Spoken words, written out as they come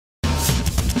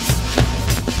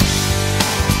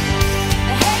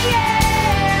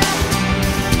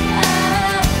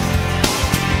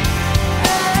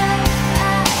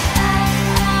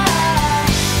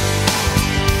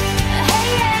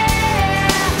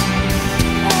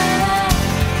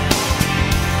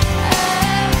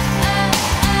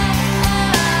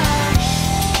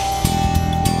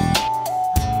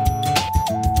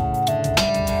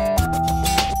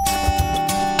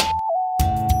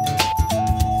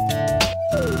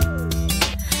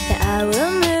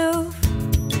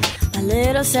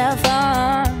yourself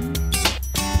on.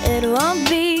 It won't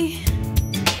be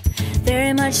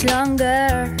very much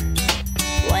longer.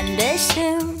 One day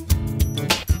soon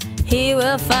he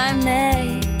will find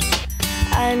me.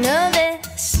 I know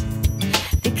this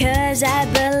because I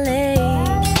believe.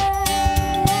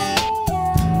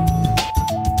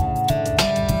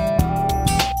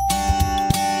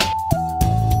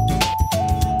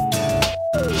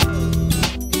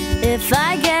 If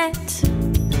I get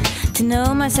to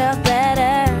know myself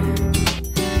better,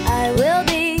 I will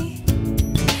be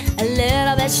a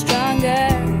little bit stronger.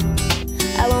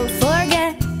 I won't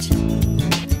forget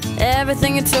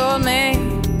everything you told me.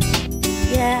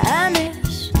 Yeah, I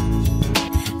miss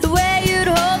the way you'd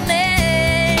hold me,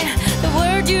 the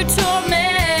words you told me.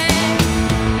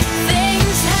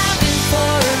 Things happen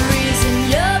for a reason.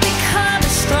 You'll become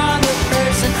a stronger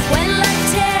person. When life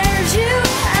tears you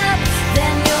up,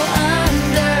 then you'll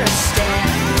understand.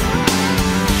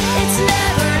 It's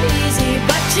never easy,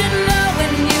 but you know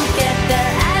when you get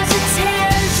there. As it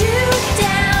tears you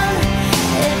down,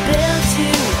 it builds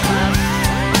you up.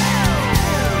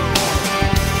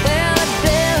 Well, it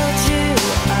builds you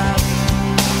up.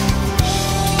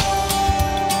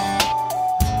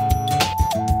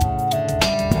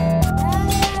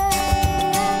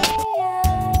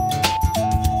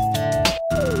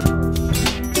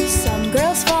 Some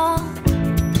girls fall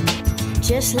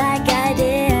just like I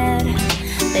did.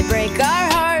 They break our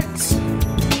hearts.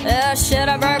 Oh shit,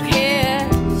 I broke his.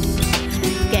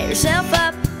 Get yourself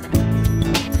up,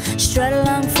 strut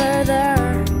along further.